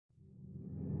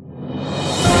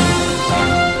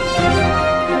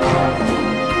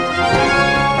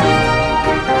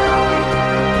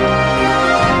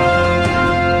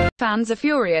fans are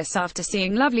furious after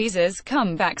seeing Lovelyz's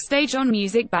come backstage on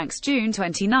Music Bank's June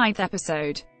 29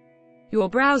 episode. Your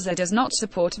browser does not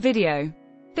support video.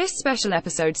 This special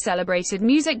episode celebrated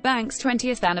Music Bank's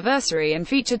 20th anniversary and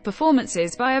featured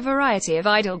performances by a variety of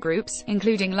idol groups,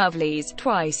 including Lovelyz,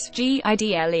 Twice,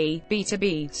 GIDLE,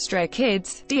 B2B, Stray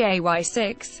Kids,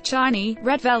 DAY6, Shiny,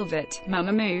 Red Velvet,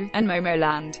 Mamamoo, and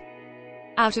Momoland.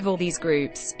 Out of all these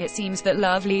groups, it seems that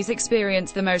Lovelyz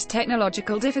experienced the most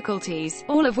technological difficulties,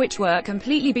 all of which were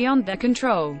completely beyond their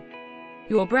control.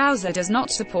 Your browser does not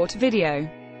support video.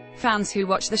 Fans who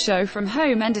watch the show from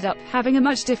home ended up having a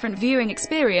much different viewing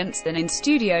experience than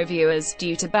in-studio viewers,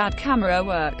 due to bad camera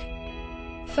work.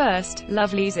 First,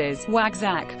 Lovelyz's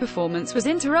Wagzak performance was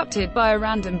interrupted by a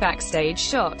random backstage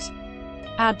shot.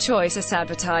 Ad choices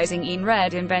advertising in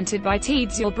red invented by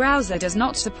Teeds. Your browser does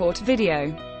not support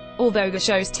video. Although the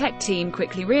show's tech team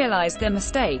quickly realized their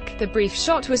mistake, the brief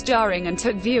shot was jarring and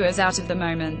took viewers out of the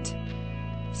moment.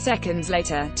 Seconds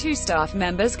later, two staff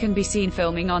members can be seen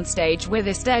filming on stage with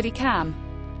a Steadicam.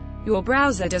 Your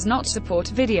browser does not support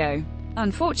video.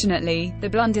 Unfortunately, the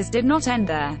blunders did not end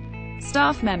there.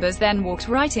 Staff members then walked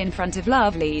right in front of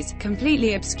Lovelyz,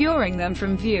 completely obscuring them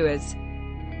from viewers.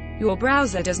 Your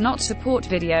browser does not support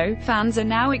video. Fans are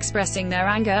now expressing their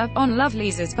anger on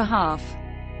Lovelyz's behalf.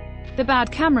 The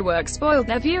bad camera work spoiled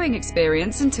their viewing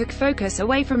experience and took focus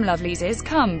away from Lovelyz's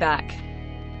comeback.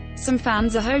 Some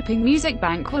fans are hoping Music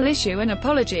Bank will issue an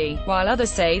apology, while others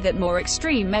say that more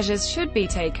extreme measures should be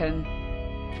taken.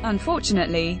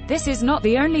 Unfortunately, this is not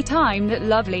the only time that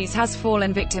Lovelyz has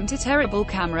fallen victim to terrible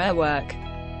camera work.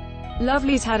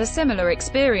 Lovelyz had a similar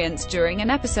experience during an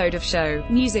episode of show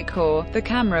Music Core. The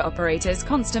camera operator's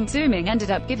constant zooming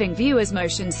ended up giving viewers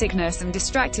motion sickness and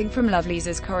distracting from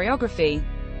Lovelyz's choreography.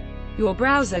 Your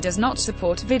browser does not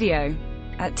support video.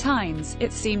 At times,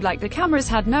 it seemed like the cameras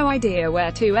had no idea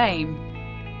where to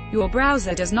aim. Your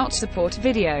browser does not support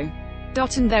video.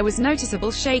 And there was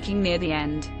noticeable shaking near the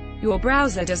end. Your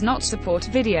browser does not support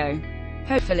video.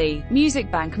 Hopefully, Music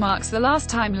Bank marks the last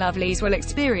time Lovelyz will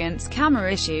experience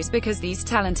camera issues, because these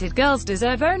talented girls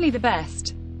deserve only the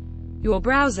best. Your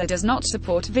browser does not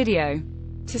support video.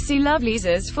 To see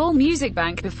Lovelyz's full Music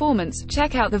Bank performance,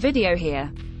 check out the video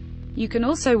here. You can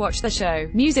also watch the show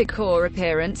Music Core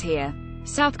appearance here.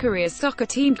 South Korea's soccer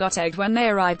team got egged when they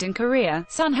arrived in Korea.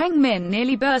 Son Heung-min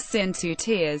nearly bursts into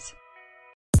tears.